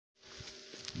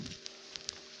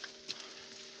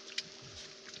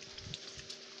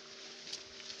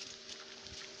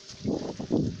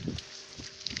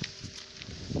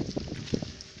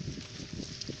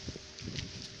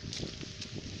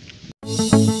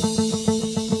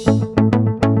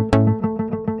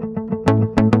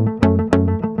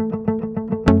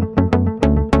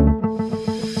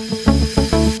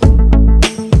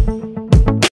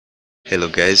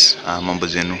guys, mambo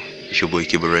zenu, it's your boy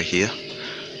Kibura here.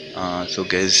 So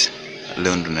guys,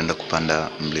 leo ndo naenda kupanda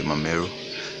mlima Meru.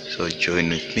 So join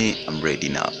with me, I'm ready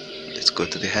now. Let's go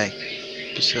to the hike.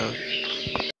 Peace out.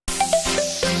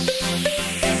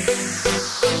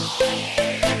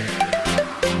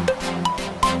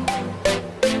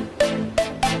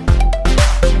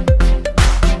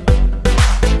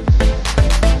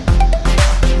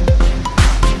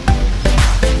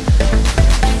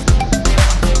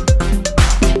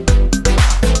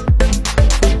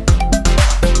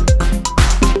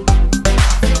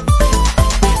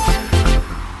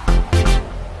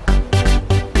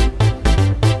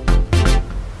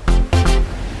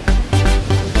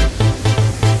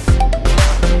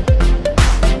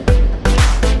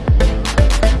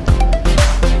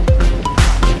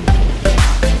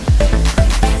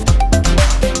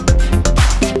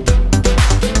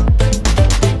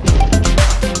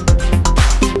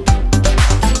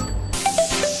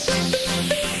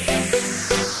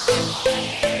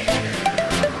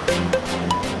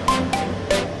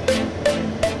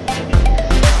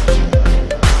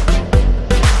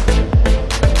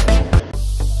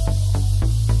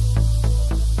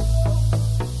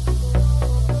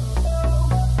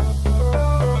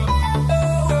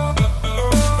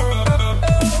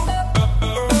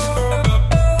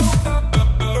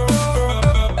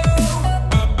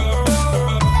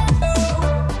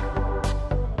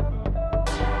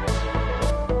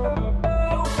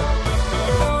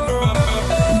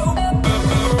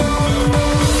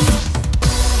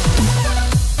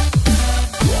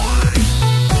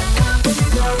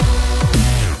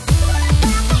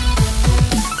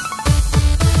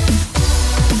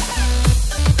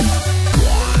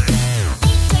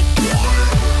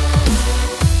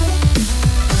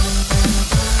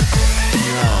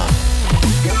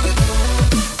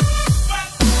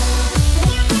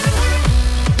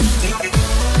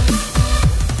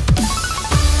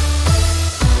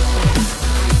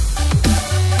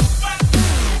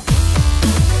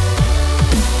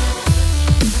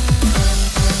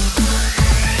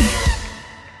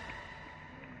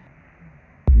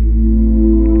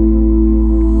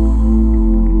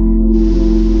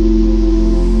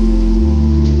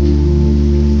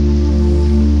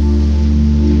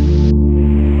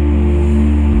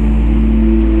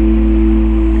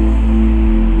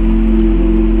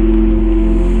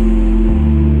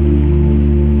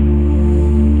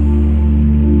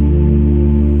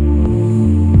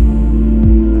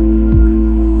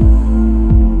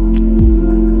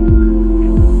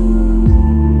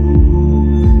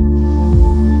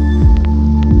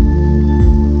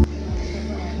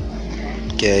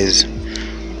 Guys,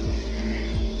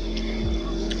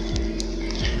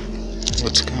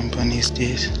 what company is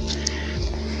this?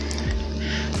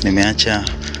 Nimeacha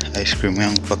ice cream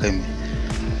yangu paka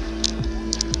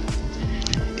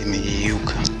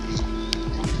imeyeyuka.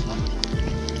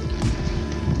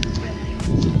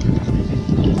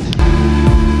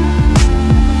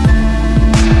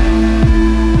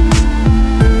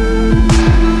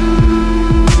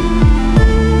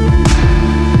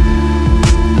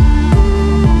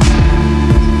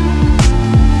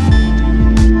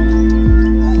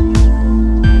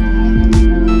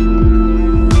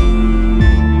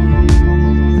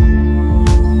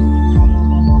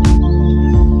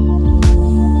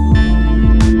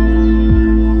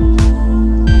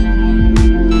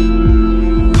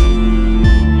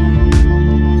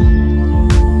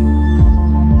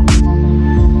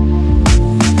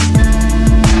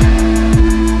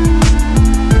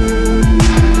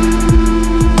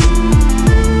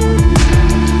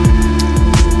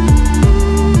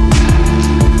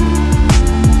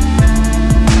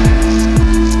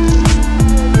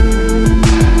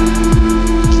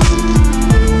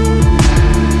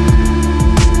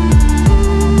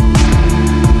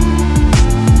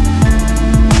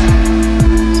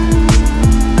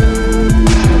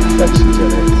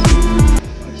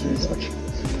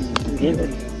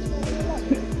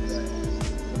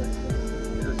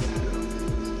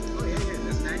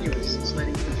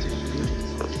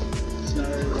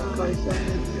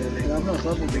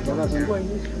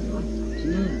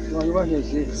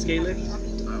 Scale it.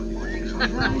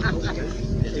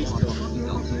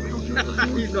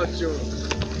 He's not sure.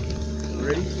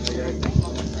 Ready?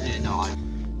 Yeah, no,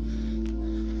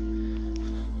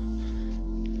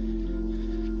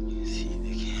 You see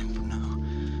the camp now.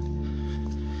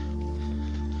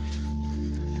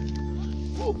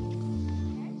 Whoa.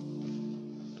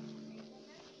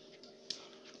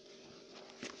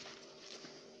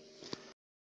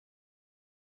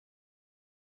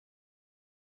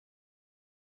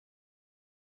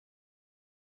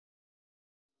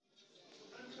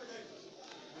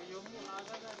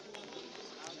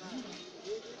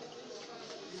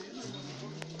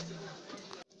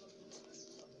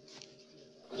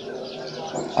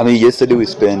 Yesterday we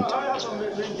spent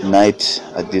night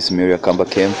at this Kamba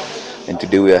camp, and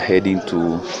today we are heading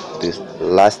to the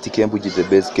last camp, which is the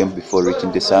base camp before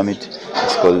reaching the summit.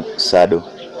 It's called Sado.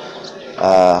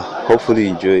 Hopefully you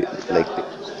enjoy. Like,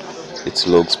 it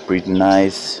looks pretty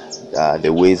nice.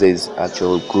 The weather is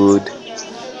actually good.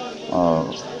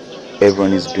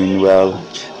 Everyone is doing well.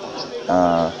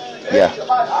 Yeah,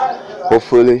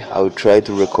 hopefully I'll try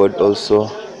to record also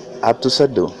up to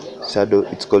Sado.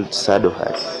 It's called Sado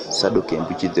Hut, Sado camp,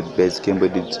 which is the best camp.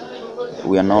 But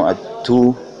we are now at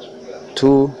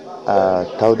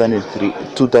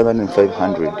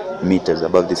 2,500 meters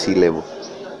above the sea level.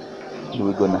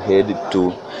 We're gonna head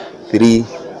to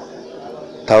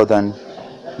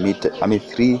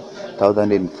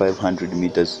 3,500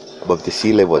 meters above the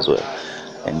sea level as well.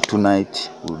 And tonight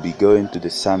we'll be going to the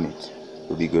summit.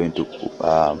 We'll be going to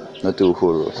not to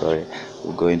Uhuru, sorry.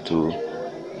 We're going to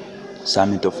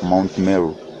summit of Mount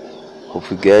Meru.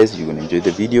 Hopefully guys you're gonna enjoy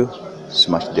the video.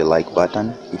 Smash the like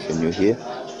button if you're new here.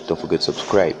 Don't forget to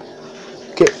subscribe.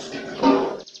 Okay.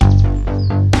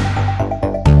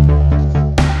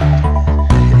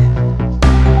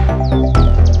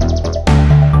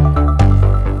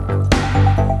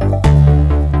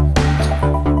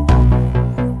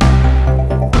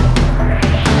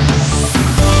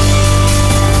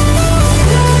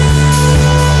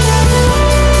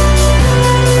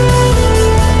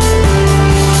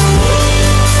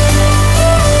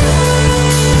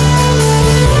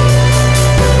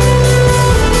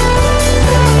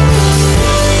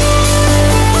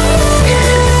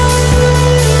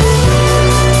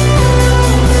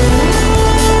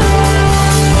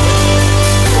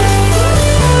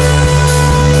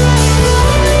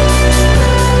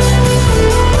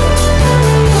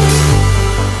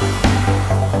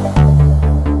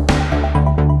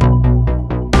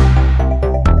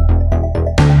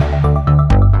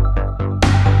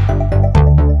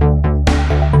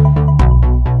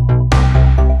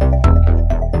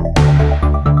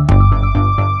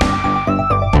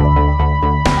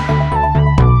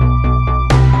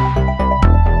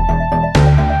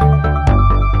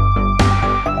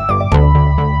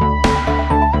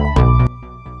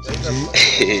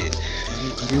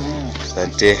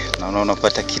 Asante, naona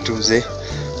unapata kitu mzee.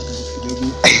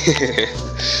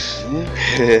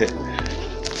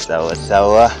 Sawa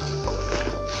sawa.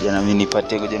 Ngoja na mimi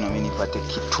nipate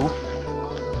kitu.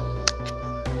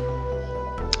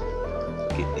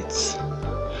 Okay, it's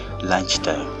lunch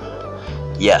time.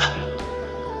 Yeah.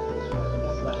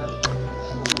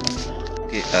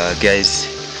 Okay, guys,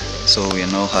 so we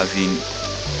are now having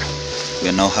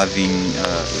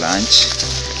lunch.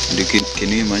 And can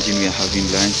you imagine we are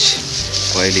having lunch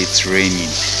while it's raining?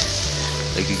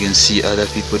 Like, you can see other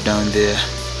people down there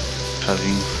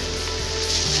having,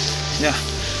 yeah.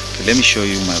 Okay, let me show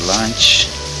you my lunch.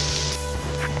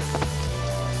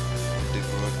 They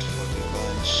brought for the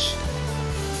lunch.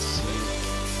 Let's see.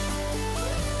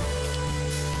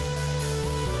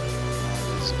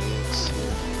 There's eggs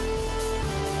here,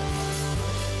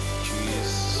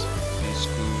 juice,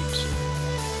 biscuit,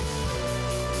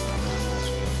 banana as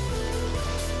well.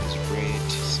 There's bread,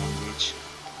 sandwich.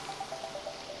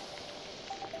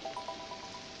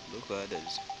 Look at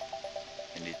others,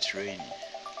 and it's raining.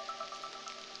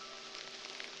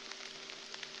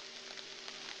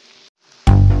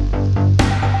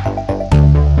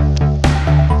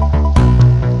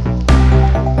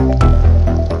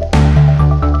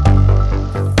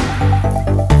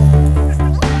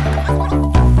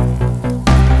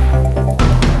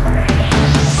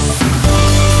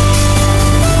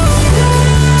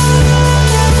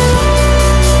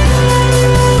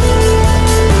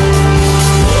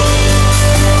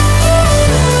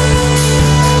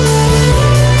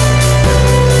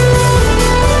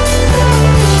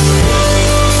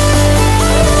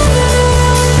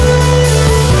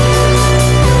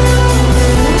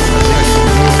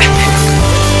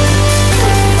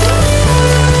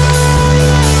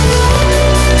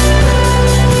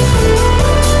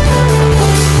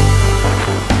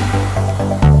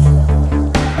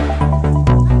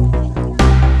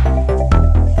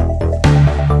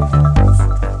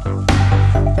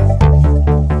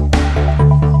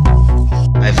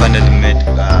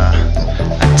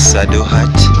 Sado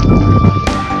Hut.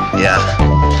 Yeah,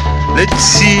 let's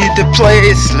see the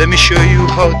place. Let me show you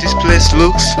how this place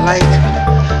looks like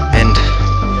and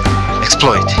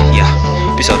explore it. Yeah,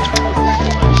 peace out.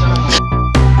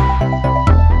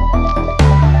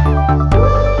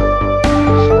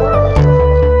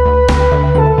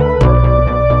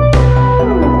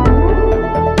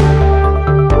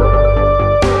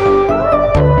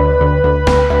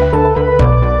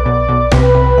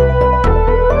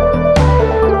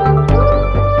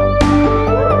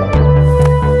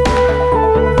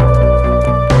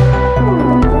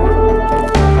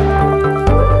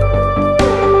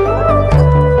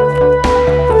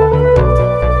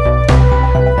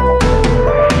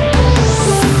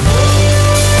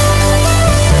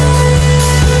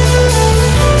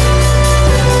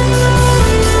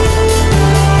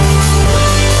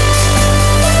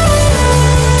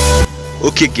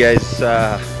 Okay guys,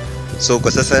 so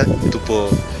kwa sasa tupo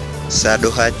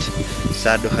Saddle Hut.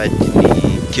 Saddle Hut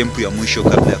ni kempu ya mwisho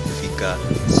kabla ya kufika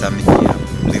summit ya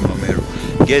mlima Meru.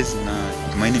 Guys, na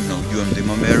tumaini mnaujua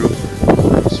mlima Meru.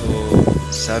 So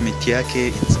summit yake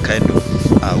it's kind of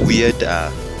weird.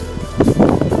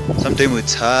 Sometimes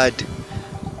it's hard,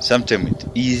 sometimes it's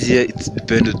easier. It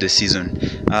depends on the season.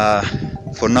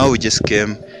 For now we just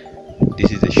came.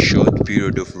 This is a short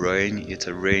period of rain. It's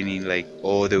raining like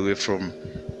all the way from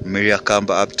Miriakamba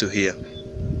up to here.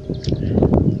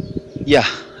 Yeah,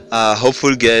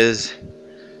 hopefully guys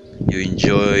you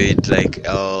enjoyed like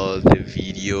all the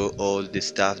video, all the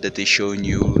stuff that they showing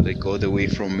you, like all the way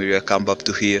from Miriakamba up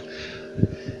to here.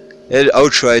 And I'll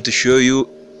try to show you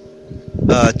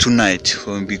tonight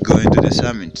when we going to the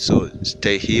summit. So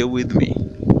stay here with me.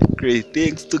 Great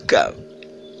things to come.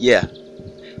 Yeah,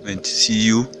 meant to see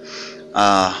you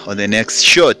on the next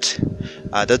shot.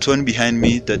 That one behind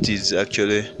me, that is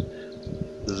actually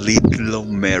Little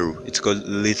Meru. It's called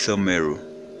Little Meru,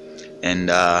 and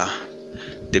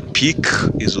the peak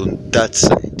is on that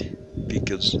side.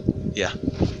 Because yeah,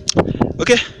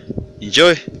 okay,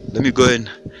 enjoy. Let me go and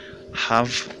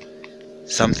have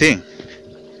something.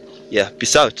 Yeah,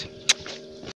 peace out.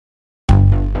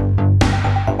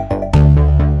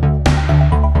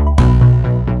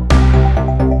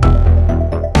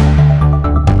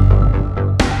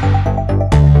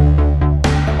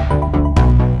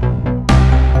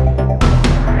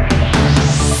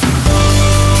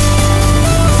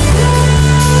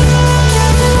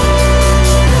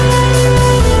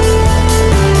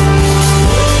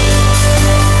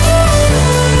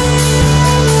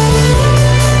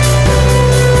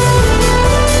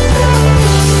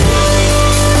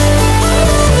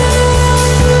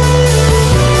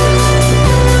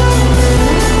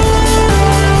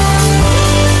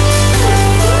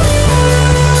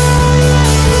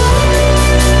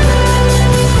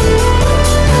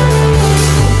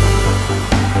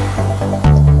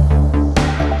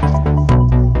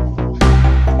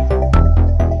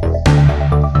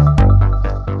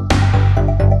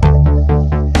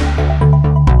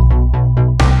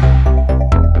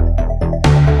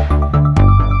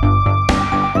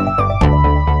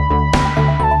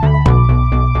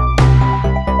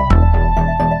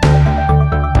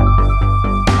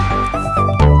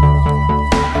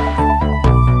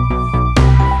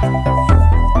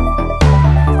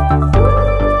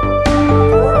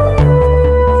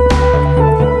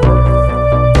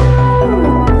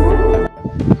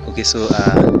 Okay, so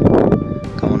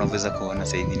kama unaweza kuona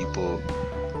sasa hivi nipo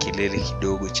kilele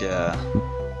kidogo cha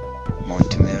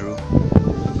Mount Meru.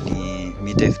 Ni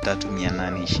mita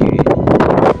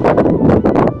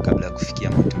 3820 kabla ya kufikia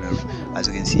Mount Meru. As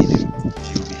you can see, the view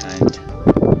behind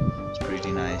is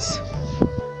pretty nice.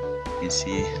 You can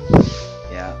see,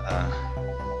 yeah,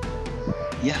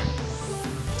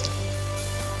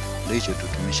 ndio hicho tu,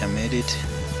 tumesha made it.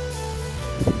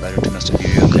 Bado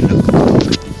tunasubiria kwenda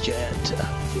jet.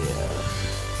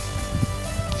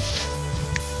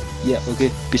 Yeah, okay,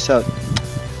 peace out.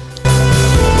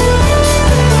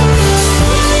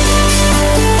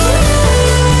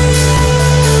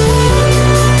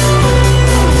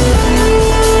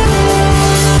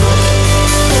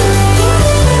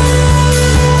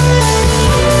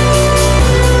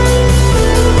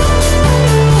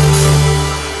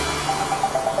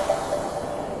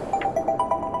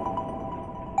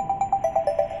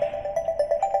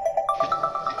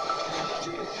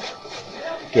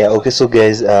 Yeah, okay, so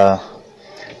guys,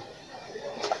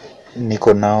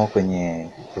 niko nao kwenye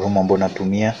room ambayo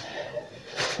natumia.